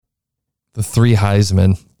The three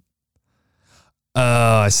Heisman.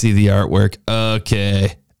 Oh, I see the artwork.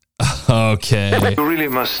 Okay. You really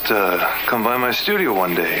must come by my studio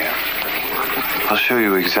one day. I'll show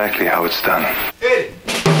you exactly how it's done.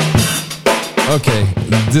 Okay,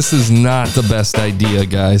 this is not the best idea,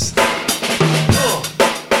 guys.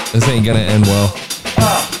 This ain't gonna end well.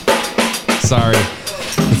 Sorry.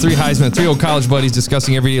 The three Heisman, three old college buddies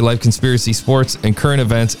discussing everyday life, conspiracy, sports, and current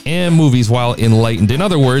events and movies while enlightened. In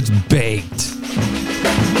other words, baked.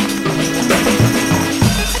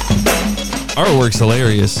 Artwork's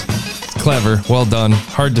hilarious. It's clever. Well done.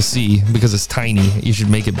 Hard to see because it's tiny. You should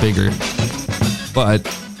make it bigger. But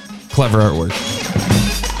clever artwork.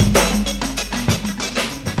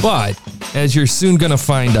 But as you're soon going to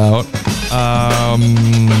find out,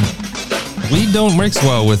 we don't mix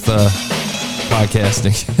well with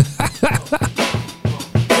podcasting.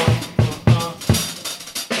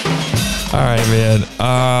 All right,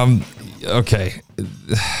 man. Okay.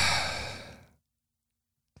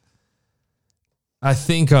 I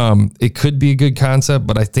think it could be a good concept,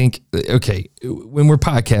 but I think, okay, when we're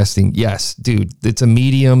podcasting, yes, dude, it's a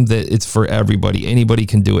medium that it's for everybody. Anybody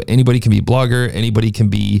can do it. Anybody can be a blogger. Anybody can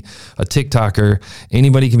be a TikToker.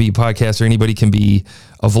 Anybody can be a podcaster. Anybody can be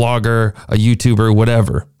a vlogger, a YouTuber,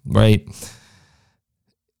 whatever, right?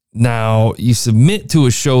 Now, you submit to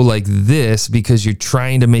a show like this because you're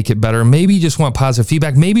trying to make it better. Maybe you just want positive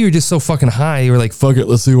feedback. Maybe you're just so fucking high, you're like, fuck it,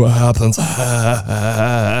 let's see what happens.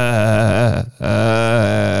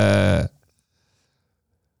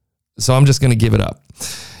 So I'm just going to give it up.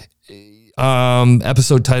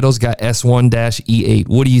 Episode titles got S1-E8.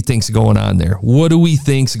 What do you think's going on there? What do we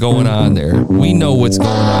think's going on there? We know what's going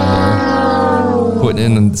on there.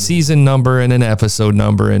 Putting in a season number and an episode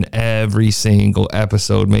number in every single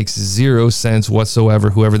episode makes zero sense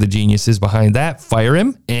whatsoever. Whoever the genius is behind that, fire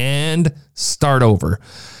him and start over.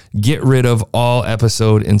 Get rid of all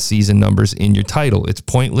episode and season numbers in your title. It's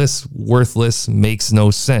pointless, worthless, makes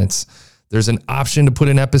no sense. There's an option to put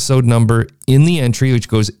an episode number in the entry, which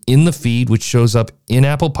goes in the feed, which shows up in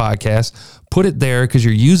Apple Podcasts. Put it there because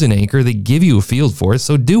you're using Anchor. They give you a field for it,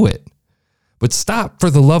 so do it. But stop,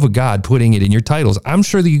 for the love of God, putting it in your titles. I'm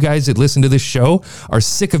sure that you guys that listen to this show are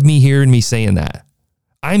sick of me hearing me saying that.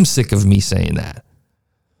 I'm sick of me saying that.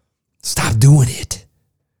 Stop doing it.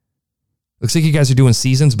 Looks like you guys are doing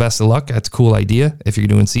seasons. Best of luck. That's a cool idea. If you're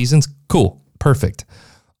doing seasons, cool. Perfect.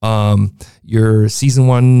 Your season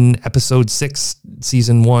 1, episode 6,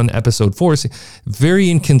 season 1, episode 4,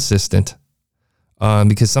 very inconsistent.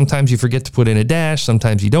 Because sometimes you forget to put in a dash.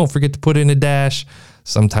 Sometimes you don't forget to put in a dash.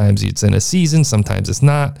 Sometimes it's in a season. Sometimes it's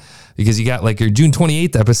not. Because you got like your June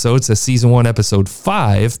 28th episode says season 1, episode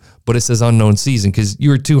 5, but it says unknown season because you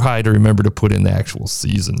were too high to remember to put in the actual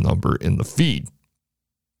season number in the feed.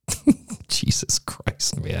 Jesus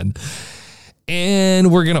Christ, man.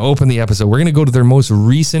 And we're going to open the episode. We're going to go to their most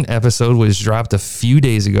recent episode, which dropped a few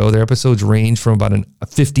days ago. Their episodes range from about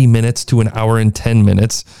 50 minutes to an hour and 10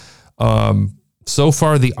 minutes. So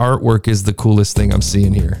far, the artwork is the coolest thing I'm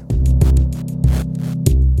seeing here.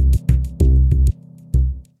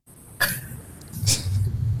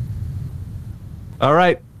 All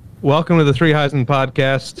right. Welcome to the Three Heisman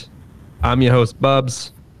Podcast. I'm your host,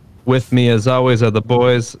 Bubs. With me, as always, are the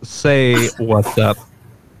boys. Say what's up.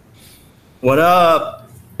 What up?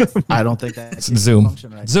 I don't think that's Zoom.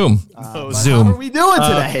 Right Zoom. Zoom. How are we doing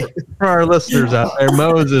today? For our listeners out there,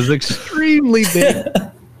 Mose is extremely big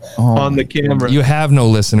on the camera. You have no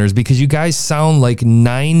listeners because you guys sound like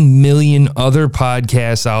 9 million other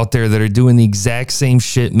podcasts out there that are doing the exact same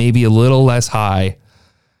shit, maybe a little less high,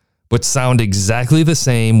 but sound exactly the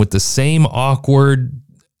same with the same awkward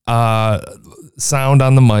sound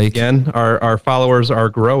on the mic. Again, our followers are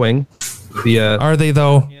growing via Are they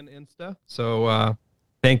though? and Insta. So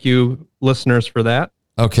thank you, listeners, for that.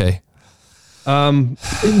 Okay. But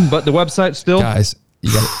the website still, Guys,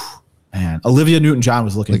 you got Man, Olivia Newton-John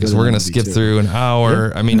was looking because good we're in going the to movie, skip too. through an hour.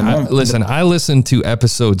 Yeah. I mean, I listened to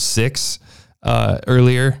episode 6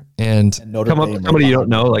 earlier and Notre Dame somebody you right don't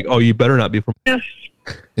know, like, oh, you better not be from.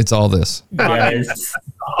 it's all this. Guys,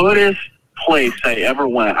 Hoodest place I ever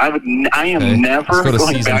went. I am Okay. never Let's go to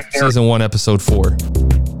going back there. season 1, episode 4.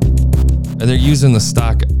 And they're using the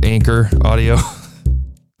stock Anchor audio.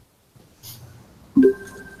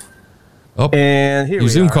 Oh, And here your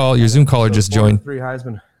Zoom caller just joined. Three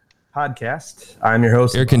Heisman Podcast. I'm your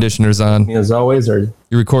host. Air conditioner's on. Me, as always, are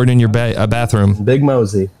You're recording in your bathroom. Big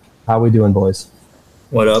Mosey. How we doing, boys?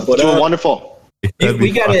 what up? What Doing up? wonderful.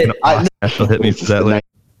 We got it. She'll hit me for that later.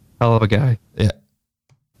 Hell of a guy. Yeah.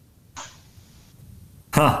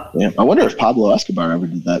 Huh? Yeah, I wonder if Pablo Escobar ever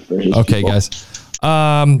did that for his Okay, people. guys.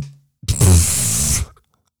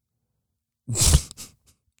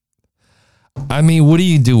 I mean, what do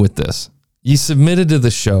you do with this? You submitted to the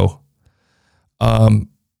show.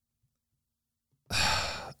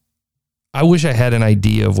 I wish I had an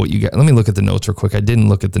idea of what you got. Let me look at the notes real quick. I didn't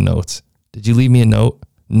look at the notes. Did you leave me a note?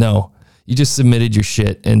 No. You just submitted your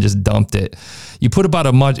shit and just dumped it. You put about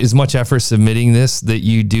as much effort submitting this that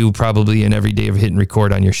you do probably in every day of hitting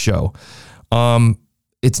record on your show.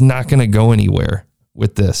 It's not going to go anywhere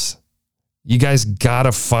with this. You guys got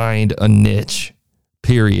to find a niche,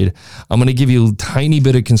 period. I'm going to give you a tiny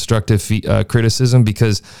bit of constructive criticism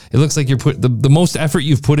because it looks like you're the most effort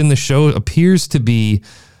you've put in the show appears to be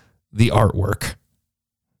the artwork.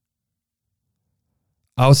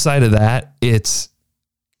 Outside of that, it's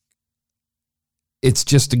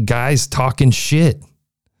just guys talking shit.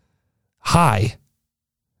 Hi.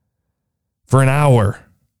 For an hour.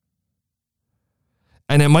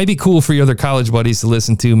 And it might be cool for your other college buddies to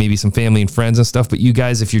listen to, maybe some family and friends and stuff. But you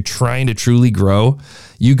guys, if you're trying to truly grow,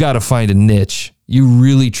 you got to find a niche. You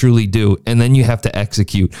really, truly do. And then you have to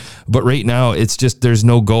execute. But right now, it's just, there's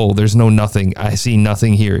no goal. There's no nothing. I see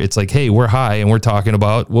nothing here. It's like, hey, we're high and we're talking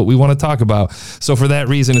about what we want to talk about. So for that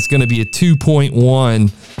reason, it's going to be a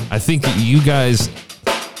 2.1. I think that you guys,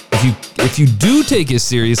 if you do take it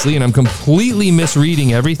seriously, and I'm completely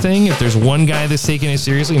misreading everything, if there's one guy that's taking it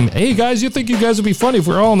seriously, and, hey guys, you think you guys would be funny if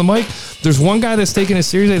we're all on the mic? There's one guy that's taking it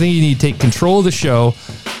seriously. I think you need to take control of the show.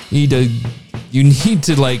 You need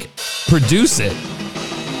to like produce it.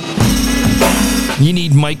 You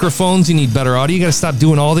need microphones. You need better audio. You got to stop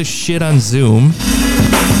doing all this shit on Zoom.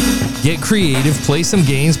 Get creative, play some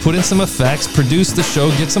games, put in some effects, produce the show,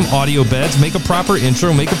 get some audio beds, make a proper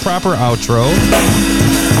intro, make a proper outro.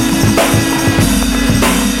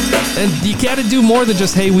 And you got to do more than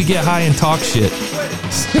just, hey, we get high and talk shit.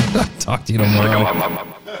 Talk to you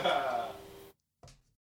tomorrow.